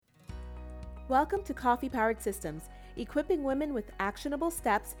Welcome to Coffee Powered Systems, equipping women with actionable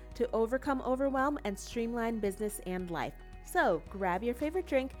steps to overcome overwhelm and streamline business and life. So grab your favorite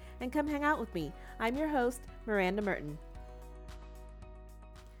drink and come hang out with me. I'm your host, Miranda Merton.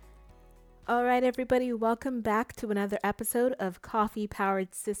 All right, everybody, welcome back to another episode of Coffee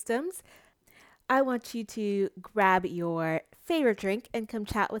Powered Systems. I want you to grab your favorite drink and come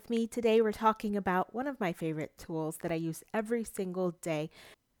chat with me. Today, we're talking about one of my favorite tools that I use every single day,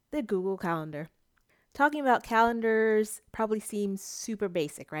 the Google Calendar. Talking about calendars probably seems super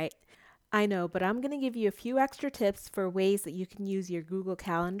basic, right? I know, but I'm going to give you a few extra tips for ways that you can use your Google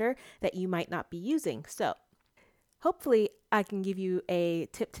Calendar that you might not be using. So hopefully I can give you a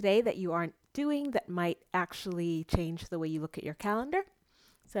tip today that you aren't doing that might actually change the way you look at your calendar.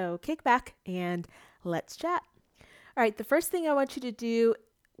 So kick back and let's chat. All right, the first thing I want you to do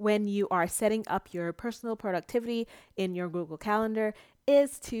when you are setting up your personal productivity in your Google Calendar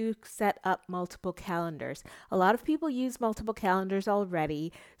is to set up multiple calendars. A lot of people use multiple calendars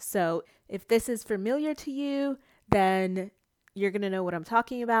already. So if this is familiar to you, then you're going to know what I'm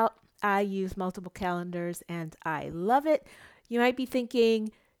talking about. I use multiple calendars and I love it. You might be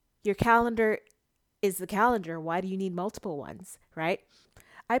thinking, your calendar is the calendar. Why do you need multiple ones, right?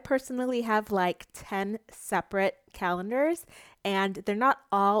 I personally have like 10 separate calendars and they're not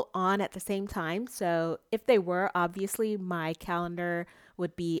all on at the same time. So if they were, obviously my calendar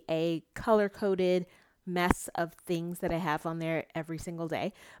would be a color-coded mess of things that I have on there every single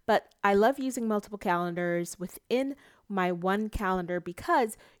day. But I love using multiple calendars within my one calendar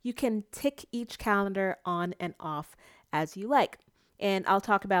because you can tick each calendar on and off as you like. And I'll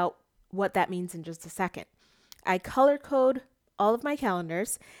talk about what that means in just a second. I color code all of my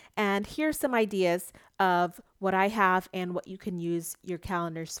calendars, and here's some ideas of what I have and what you can use your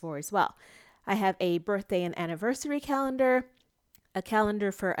calendars for as well. I have a birthday and anniversary calendar, a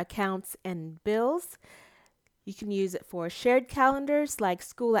calendar for accounts and bills. You can use it for shared calendars like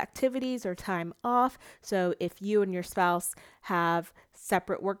school activities or time off. So if you and your spouse have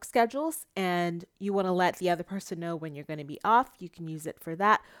separate work schedules and you want to let the other person know when you're going to be off, you can use it for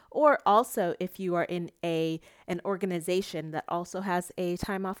that. Or also if you are in an organization that also has a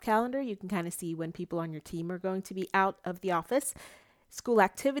time off calendar, you can kind of see when people on your team are going to be out of the office. School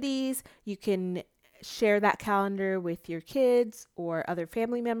activities, you can share that calendar with your kids or other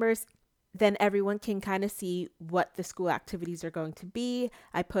family members. Then everyone can kind of see what the school activities are going to be.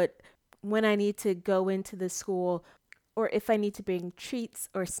 I put when I need to go into the school or if I need to bring treats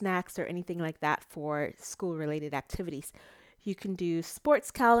or snacks or anything like that for school-related activities. You can do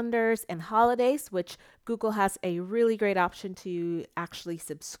sports calendars and holidays, which Google has a really great option to actually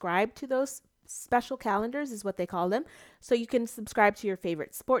subscribe to those special calendars is what they call them. So you can subscribe to your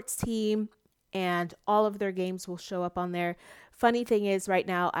favorite sports team and all of their games will show up on there. Funny thing is, right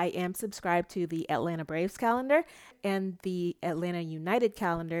now I am subscribed to the Atlanta Braves calendar and the Atlanta United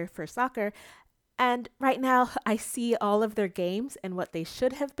calendar for soccer. And right now I see all of their games and what they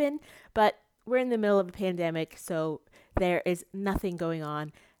should have been, but we're in the middle of a pandemic, so there is nothing going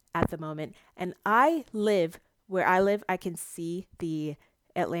on at the moment. And where I live, I can see the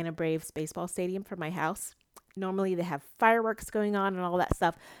Atlanta Braves baseball stadium from my house. Normally they have fireworks going on and all that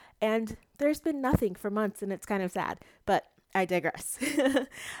stuff. And there's been nothing for months and it's kind of sad, but I digress.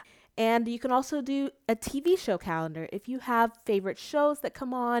 And you can also do a TV show calendar. If you have favorite shows that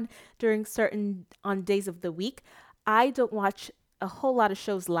come on on days of the week, I don't watch a whole lot of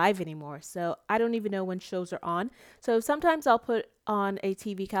shows live anymore. So I don't even know when shows are on. So sometimes I'll put on a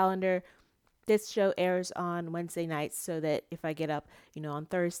TV calendar. This show airs on Wednesday nights so that if I get up, on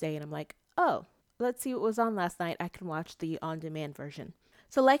Thursday and I'm like, oh, let's see what was on last night, I can watch the on-demand version.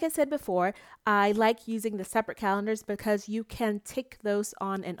 So like I said before, I like using the separate calendars because you can tick those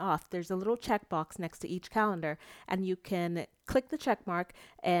on and off. There's a little checkbox next to each calendar and you can click the check mark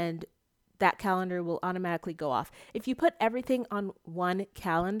and that calendar will automatically go off. If you put everything on one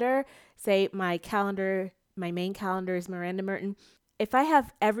calendar, say my main calendar is Miranda Merton. If I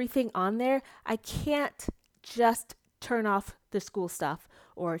have everything on there, I can't just turn off the school stuff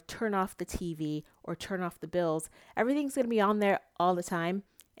or turn off the TV or turn off the bills. Everything's going to be on there all the time.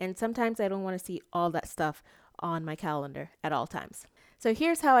 And sometimes I don't want to see all that stuff on my calendar at all times. So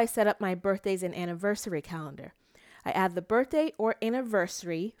here's how I set up my birthdays and anniversary calendar. I add the birthday or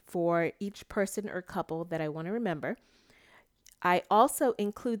anniversary for each person or couple that I want to remember. I also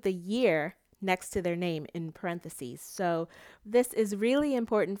include the year next to their name in parentheses. So this is really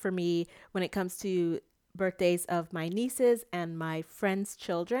important for me when it comes to birthdays of my nieces and my friends'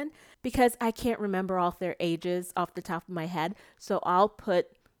 children because I can't remember all their ages off the top of my head. So I'll put,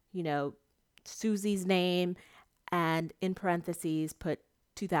 Susie's name and in parentheses put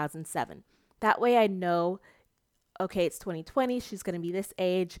 2007. That way I know, okay, it's 2020, she's going to be this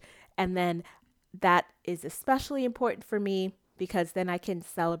age. And then that is especially important for me because then I can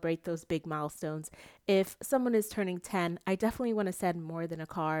celebrate those big milestones. If someone is turning 10, I definitely want to send more than a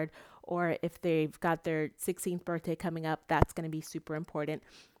card. Or if they've got their 16th birthday coming up, that's going to be super important.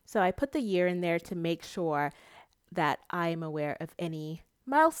 So I put the year in there to make sure that I am aware of any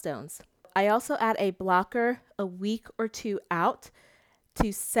milestones. I also add a blocker a week or two out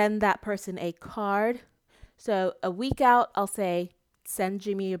to send that person a card. So a week out, I'll say, send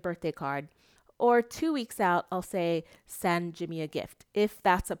Jimmy a birthday card. Or 2 weeks out, I'll say, send Jimmy a gift, if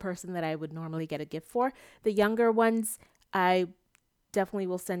that's a person that I would normally get a gift for. The younger ones, I definitely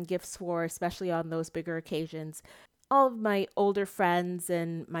will send gifts for, especially on those bigger occasions. All of my older friends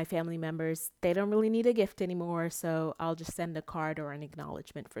and my family members, they don't really need a gift anymore, so I'll just send a card or an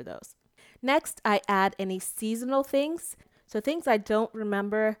acknowledgement for those. Next, I add any seasonal things. So things I don't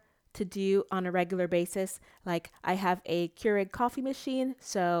remember to do on a regular basis. Like I have a Keurig coffee machine,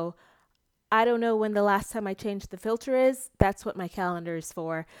 so I don't know when the last time I changed the filter is. That's what my calendar is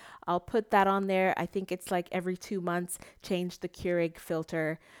for. I'll put that on there. I think it's like every 2 months, change the Keurig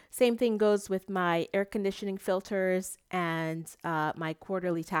filter. Same thing goes with my air conditioning filters and my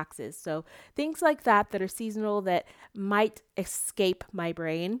quarterly taxes. So things like that are seasonal that might escape my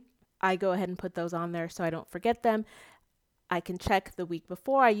brain, I go ahead and put those on there so I don't forget them. I can check the week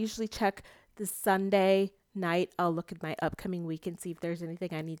before. I usually check the Sunday night. I'll look at my upcoming week and see if there's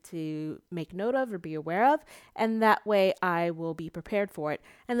anything I need to make note of or be aware of. And that way I will be prepared for it.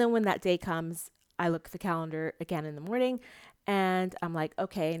 And then when that day comes, I look at the calendar again in the morning and I'm like,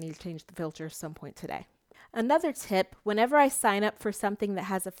 okay, I need to change the filter some point today. Another tip, whenever I sign up for something that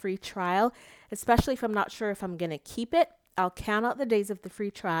has a free trial, especially if I'm not sure if I'm going to keep it, I'll count out the days of the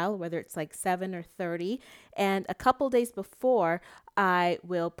free trial, whether it's like 7 or 30. And a couple days before, I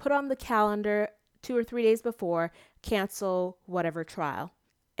will put on the calendar 2 or 3 days before, cancel whatever trial.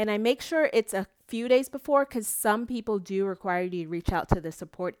 And I make sure it's a few days before because some people do require you to reach out to the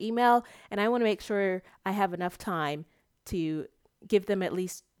support email. And I want to make sure I have enough time to give them at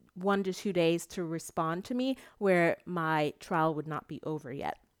least 1 to 2 days to respond to me where my trial would not be over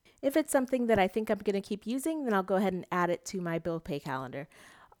yet. If it's something that I think I'm going to keep using, then I'll go ahead and add it to my bill pay calendar.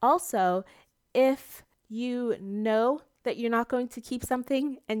 Also, if you know that you're not going to keep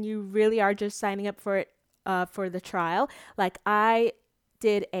something and you really are just signing up for it for the trial, like I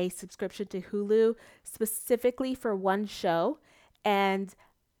did a subscription to Hulu specifically for one show, and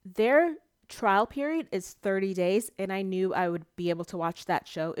their trial period is 30 days, and I knew I would be able to watch that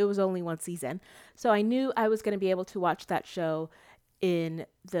show. It was only one season, so I knew I was going to be able to watch that show in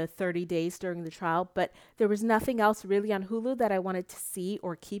the 30 days during the trial, but there was nothing else really on Hulu that I wanted to see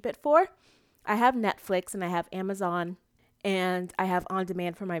or keep it for. I have Netflix and I have Amazon and I have on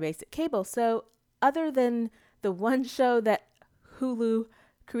demand for my basic cable. So other than the one show that Hulu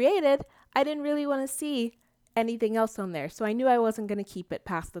created, I didn't really want to see anything else on there. So I knew I wasn't going to keep it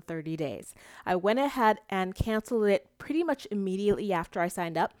past the 30 days. I went ahead and canceled it pretty much immediately after I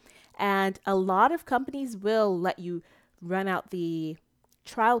signed up. And a lot of companies will let you run out the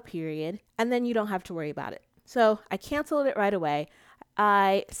trial period and then you don't have to worry about it. So I canceled it right away.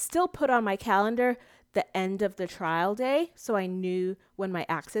 I still put on my calendar the end of the trial day so I knew when my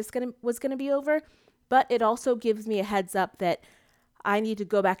access was going to be over, but it also gives me a heads up that I need to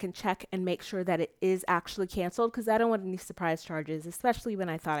go back and check and make sure that it is actually canceled because I don't want any surprise charges, especially when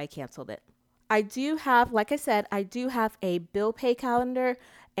I thought I canceled it. I do have, like I said, I do have a bill pay calendar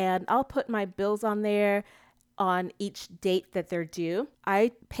and I'll put my bills on there on each date that they're due.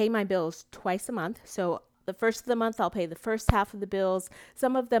 I pay my bills twice a month. So the first of the month, I'll pay the first half of the bills.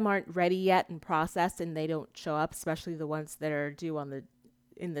 Some of them aren't ready yet and processed and they don't show up, especially the ones that are due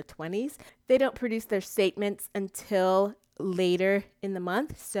in the 20s. They don't produce their statements until later in the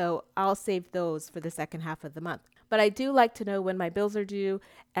month. So I'll save those for the second half of the month. But I do like to know when my bills are due,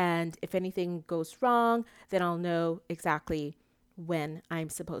 and if anything goes wrong, then I'll know exactly when I'm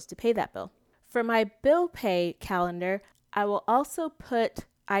supposed to pay that bill. For my bill pay calendar, I will also put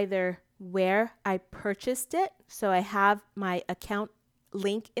either where I purchased it. So I have my account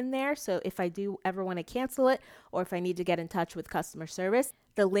link in there. So if I do ever want to cancel it or if I need to get in touch with customer service,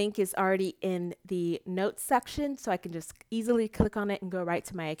 the link is already in the notes section. So I can just easily click on it and go right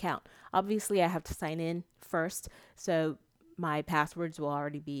to my account. Obviously, I have to sign in first. So my passwords will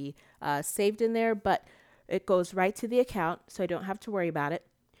already be saved in there, but it goes right to the account. So I don't have to worry about it.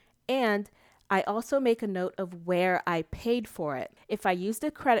 And I also make a note of where I paid for it. If I used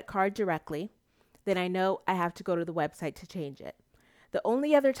a credit card directly, then I know I have to go to the website to change it. The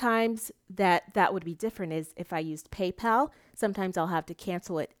only other times that would be different is if I used PayPal. Sometimes I'll have to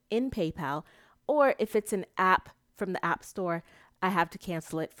cancel it in PayPal, or if it's an app from the App Store, I have to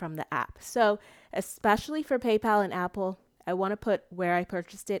cancel it from the app. So especially for PayPal and Apple, I want to put where I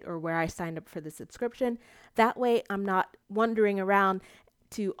purchased it or where I signed up for the subscription. That way I'm not wandering around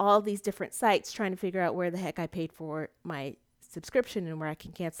to all these different sites trying to figure out where the heck I paid for my subscription and where I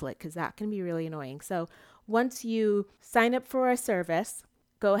can cancel it, because that can be really annoying. So once you sign up for a service,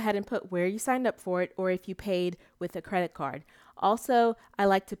 go ahead and put where you signed up for it, or if you paid with a credit card. Also, I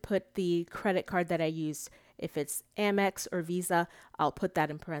like to put the credit card that I used. If it's Amex or Visa, I'll put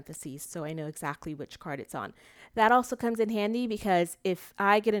that in parentheses so I know exactly which card it's on. That also comes in handy because if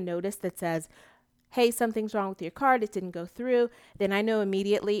I get a notice that says, hey, something's wrong with your card, it didn't go through, then I know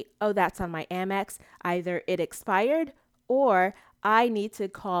immediately, oh, that's on my Amex. Either it expired or I need to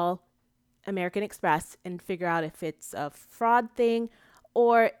call American Express and figure out if it's a fraud thing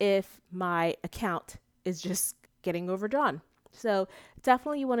or if my account is just getting overdrawn. So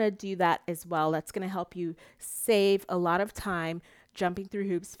definitely you want to do that as well. That's going to help you save a lot of time jumping through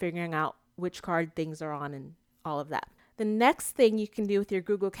hoops, figuring out which card things are on and all of that. The next thing you can do with your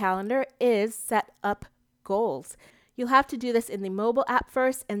Google Calendar is set up goals. You'll have to do this in the mobile app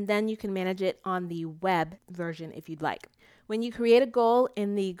first, and then you can manage it on the web version if you'd like. When you create a goal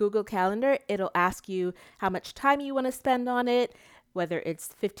in the Google Calendar, it'll ask you how much time you want to spend on it, whether it's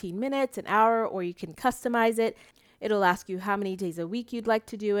 15 minutes, an hour, or you can customize it. It'll ask you how many days a week you'd like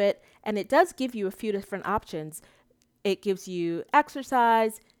to do it, and it does give you a few different options. It gives you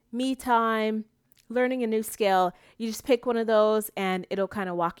exercise, me time, learning a new skill. You just pick one of those and it'll kind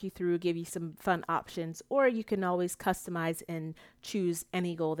of walk you through, give you some fun options, or you can always customize and choose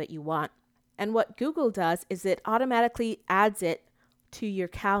any goal that you want. And what Google does is it automatically adds it to your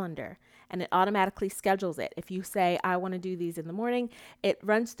calendar and it automatically schedules it. If you say, I want to do these in the morning, it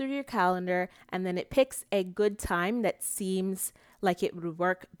runs through your calendar and then it picks a good time that seems like it would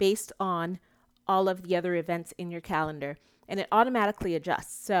work based on all of the other events in your calendar, and it automatically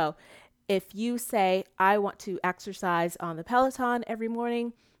adjusts. So if you say, I want to exercise on the Peloton every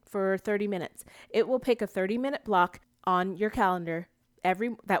morning for 30 minutes, it will pick a 30-minute block on your calendar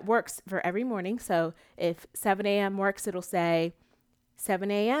that works for every morning. So if 7 a.m. works, it'll say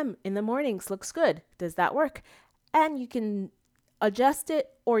 7 a.m. in the mornings looks good. Does that work? And you can adjust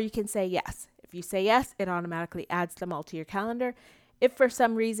it, or you can say yes. If you say yes, it automatically adds them all to your calendar. If for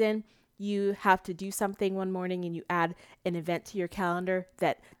some reason you have to do something one morning and you add an event to your calendar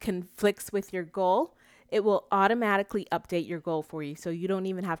that conflicts with your goal, it will automatically update your goal for you. So you don't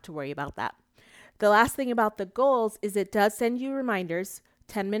even have to worry about that. The last thing about the goals is it does send you reminders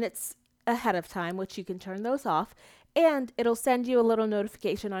 10 minutes ahead of time, which you can turn those off. And it'll send you a little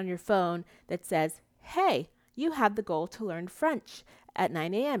notification on your phone that says, hey, you had the goal to learn French at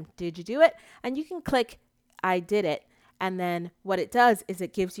 9 a.m. Did you do it? And you can click, I did it. And then what it does is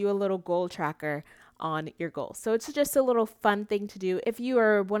it gives you a little goal tracker on your goals. So it's just a little fun thing to do if you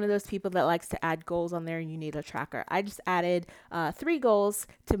are one of those people that likes to add goals on there and you need a tracker. I just added 3 goals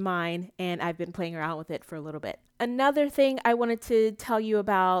to mine and I've been playing around with it for a little bit. Another thing I wanted to tell you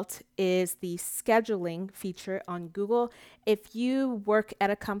about is the scheduling feature on Google. If you work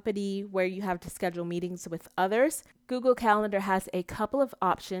at a company where you have to schedule meetings with others, Google Calendar has a couple of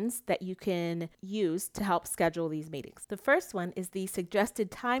options that you can use to help schedule these meetings. The first one is the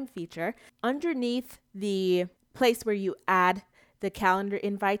suggested time feature. Underneath the place where you add the calendar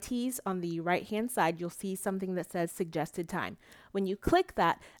invitees on the right-hand side, you'll see something that says suggested time. When you click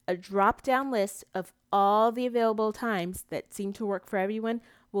that, a drop-down list of all the available times that seem to work for everyone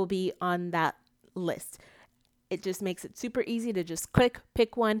will be on that list. It just makes it super easy to just click,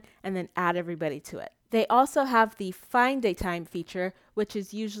 pick one, and then add everybody to it. They also have the find a time feature, which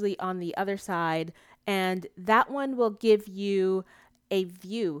is usually on the other side, and that one will give you a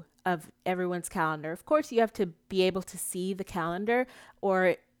view of everyone's calendar. Of course, you have to be able to see the calendar,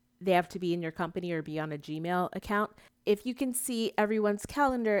 or they have to be in your company or be on a Gmail account. If you can see everyone's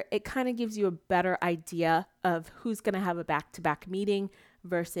calendar, it kind of gives you a better idea of who's going to have a back-to-back meeting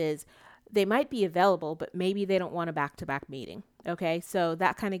versus they might be available, but maybe they don't want a back-to-back meeting. Okay, so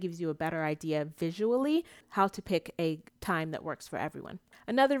that kind of gives you a better idea visually how to pick a time that works for everyone.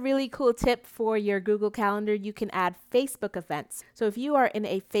 Another really cool tip for your Google Calendar, you can add Facebook events. So if you are in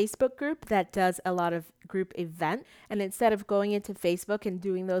a Facebook group that does a lot of group event, and instead of going into Facebook and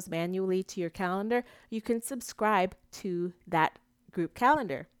doing those manually to your calendar, you can subscribe to that group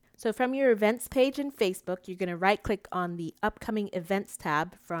calendar. So from your events page in Facebook, you're going to right click on the upcoming events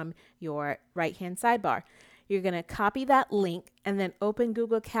tab from your right-hand sidebar. You're going to copy that link and then open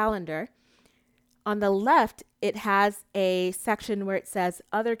Google Calendar. On the left, it has a section where it says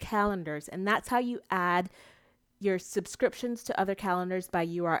other calendars, and that's how you add your subscriptions to other calendars by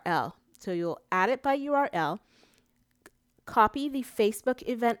URL. So you'll add it by URL, copy the Facebook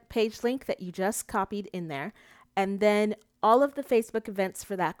event page link that you just copied in there, and then all of the Facebook events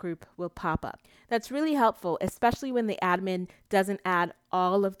for that group will pop up. That's really helpful, especially when the admin doesn't add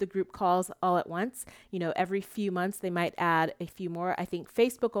all of the group calls all at once. Every few months they might add a few more. I think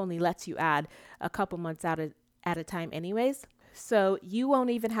Facebook only lets you add a couple months at a time anyways. So you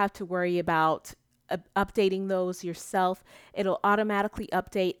won't even have to worry about updating those yourself. It'll automatically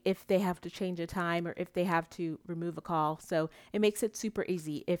update if they have to change a time or if they have to remove a call. So it makes it super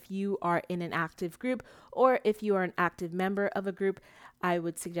easy. If you are in an active group or if you are an active member of a group, I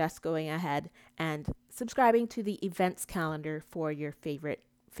would suggest going ahead and subscribing to the events calendar for your favorite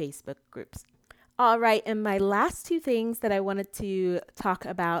Facebook groups. All right, and my last two things that I wanted to talk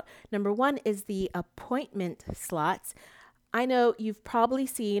about. Number one is the appointment slots. I know you've probably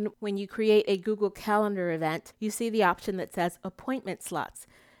seen when you create a Google Calendar event, you see the option that says appointment slots.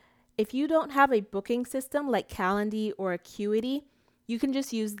 If you don't have a booking system like Calendly or Acuity, you can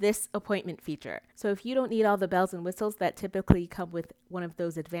just use this appointment feature. So if you don't need all the bells and whistles that typically come with one of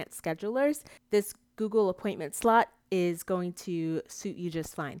those advanced schedulers, this Google appointment slot is going to suit you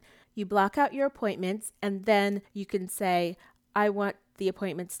just fine. You block out your appointments and then you can say, I want the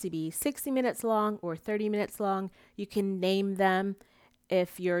appointments to be 60 minutes long or 30 minutes long. You can name them.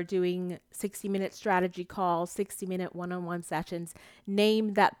 If you're doing 60-minute strategy calls, 60-minute one-on-one sessions,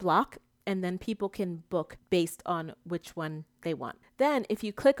 name that block, and then people can book based on which one they want. Then if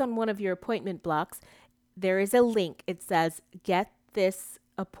you click on one of your appointment blocks, there is a link. It says, get this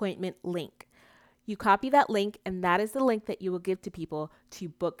appointment link. You copy that link, and that is the link that you will give to people to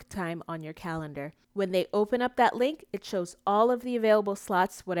book time on your calendar. When they open up that link, it shows all of the available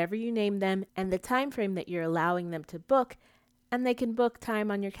slots, whatever you name them, and the time frame that you're allowing them to book, and they can book time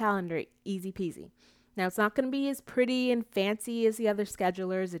on your calendar, easy peasy. Now, it's not going to be as pretty and fancy as the other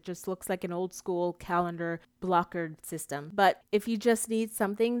schedulers. It just looks like an old school calendar blocker system. But if you just need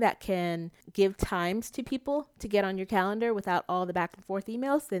something that can give times to people to get on your calendar without all the back and forth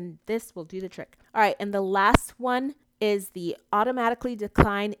emails, then this will do the trick. All right, and the last one is the automatically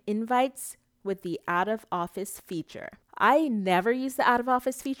decline invites with the out of office feature. I never use the out of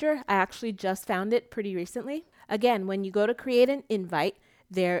office feature. I actually just found it pretty recently. Again, when you go to create an invite,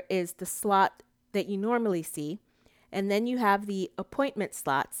 there is the slot that you normally see, and then you have the appointment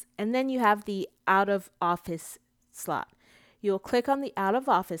slots, and then you have the out of office slot. You'll click on the out of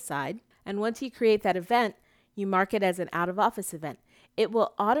office side, and once you create that event, you mark it as an out of office event. It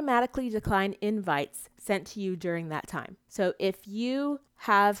will automatically decline invites sent to you during that time. So if you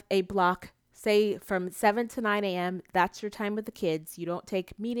have a block, say from 7 to 9 a.m., that's your time with the kids. You don't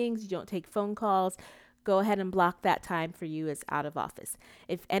take meetings, you don't take phone calls. Go ahead and block that time for you as out of office.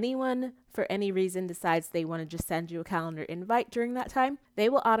 If anyone, for any reason, decides they want to just send you a calendar invite during that time, they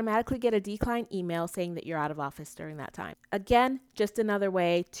will automatically get a decline email saying that you're out of office during that time. Again, just another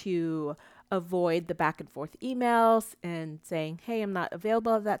way to avoid the back and forth emails and saying, hey, I'm not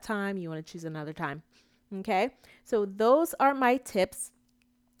available at that time. You want to choose another time. Okay, so those are my tips.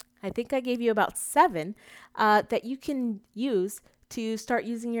 I think I gave you about 7 that you can use to start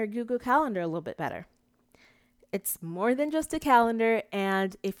using your Google Calendar a little bit better. It's more than just a calendar,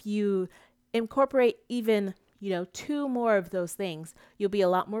 and if you incorporate even, 2 more of those things, you'll be a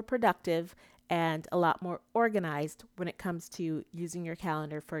lot more productive and a lot more organized when it comes to using your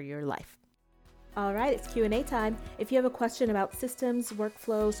calendar for your life. All right, it's Q&A time. If you have a question about systems,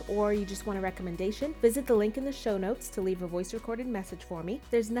 workflows, or you just want a recommendation, visit the link in the show notes to leave a voice recorded message for me.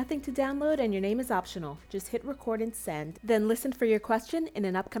 There's nothing to download and your name is optional. Just hit record and send, then listen for your question in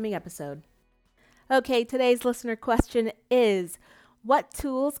an upcoming episode. Okay, today's listener question is, what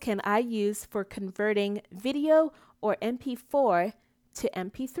tools can I use for converting video or MP4 to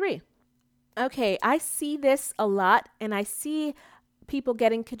MP3? Okay, I see this a lot, and I see people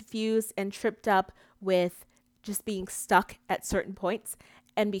getting confused and tripped up with just being stuck at certain points.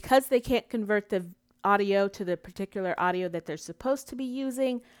 And because they can't convert the audio to the particular audio that they're supposed to be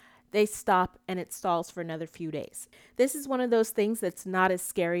using, they stop and it stalls for another few days. This is one of those things that's not as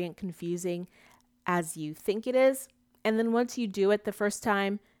scary and confusing as you think it is. And then once you do it the first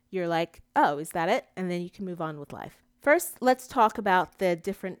time, you're like, oh, is that it? And then you can move on with life. First, let's talk about the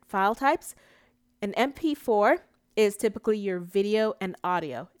different file types. An MP4 is typically your video and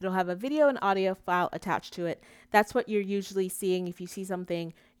audio. It'll have a video and audio file attached to it. That's what you're usually seeing if you see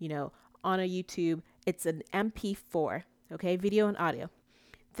something, on a YouTube. It's an MP4, okay, video and audio.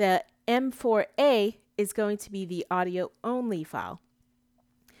 The M4A is going to be the audio only file.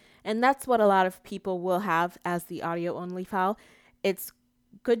 And that's what a lot of people will have as the audio only file. It's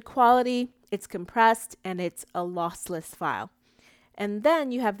good quality, it's compressed, and it's a lossless file. And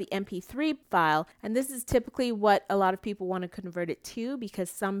then you have the MP3 file, and this is typically what a lot of people want to convert it to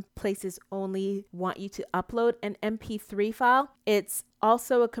because some places only want you to upload an MP3 file. It's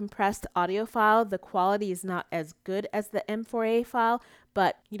also a compressed audio file. The quality is not as good as the M4A file,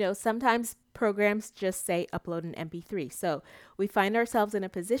 but sometimes programs just say upload an MP3. So we find ourselves in a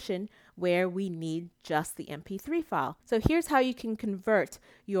position where we need just the MP3 file. So here's how you can convert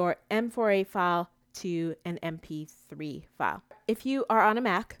your M4A file to an MP3 file. If you are on a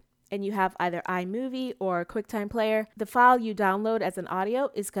Mac and you have either iMovie or QuickTime Player, the file you download as an audio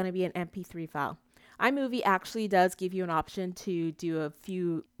is going to be an MP3 file. iMovie actually does give you an option to do a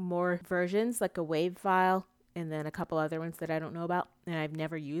few more versions, like a WAV file, and then a couple other ones that I don't know about and I've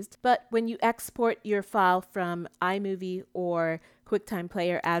never used. But when you export your file from iMovie or QuickTime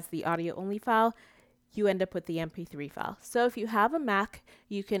Player as the audio only file, you end up with the MP3 file. So if you have a Mac,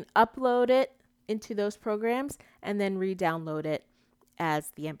 you can upload it into those programs and then re-download it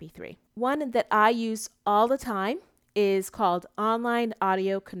as the MP3. One that I use all the time is called Online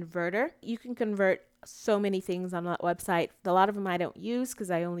Audio Converter. You can convert so many things on that website. A lot of them I don't use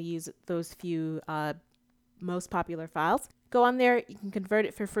because I only use those few most popular files. Go on there, you can convert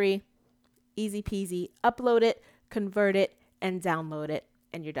it for free, easy peasy, upload it, convert it, and download it,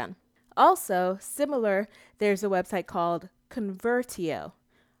 and you're done. Also, similar, there's a website called Convertio,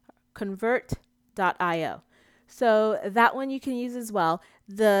 convert.io. So that one you can use as well.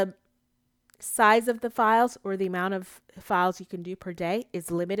 The size of the files or the amount of files you can do per day is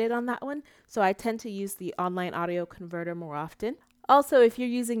limited on that one. So I tend to use the Online Audio Converter more often. Also, if you're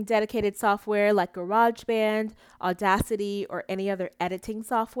using dedicated software like GarageBand, Audacity, or any other editing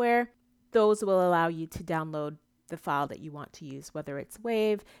software, those will allow you to download the file that you want to use, whether it's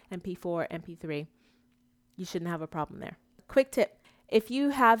WAV, MP4, MP3. You shouldn't have a problem there. Quick tip. If you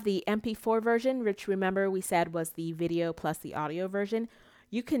have the MP4 version, which remember we said was the video plus the audio version,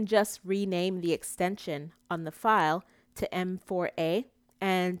 you can just rename the extension on the file to M4A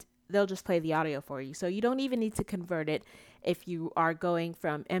and they'll just play the audio for you. So you don't even need to convert it if you are going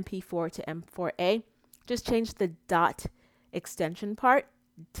from MP4 to M4A. Just change the dot extension part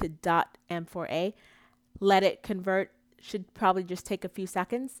to .M4A. Let it convert. Should probably just take a few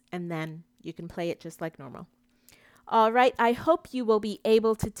seconds and then you can play it just like normal. All right, I hope you will be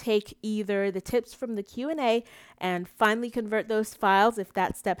able to take either the tips from the Q&A and finally convert those files if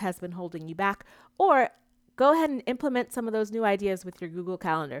that step has been holding you back, or go ahead and implement some of those new ideas with your Google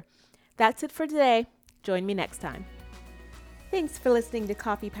Calendar. That's it for today. Join me next time. Thanks for listening to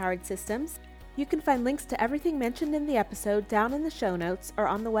Coffee Powered Systems. You can find links to everything mentioned in the episode down in the show notes or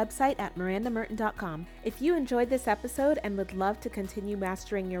on the website at mirandamerton.com. If you enjoyed this episode and would love to continue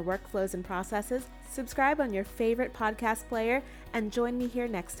mastering your workflows and processes, subscribe on your favorite podcast player and join me here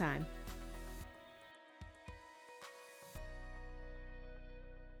next time.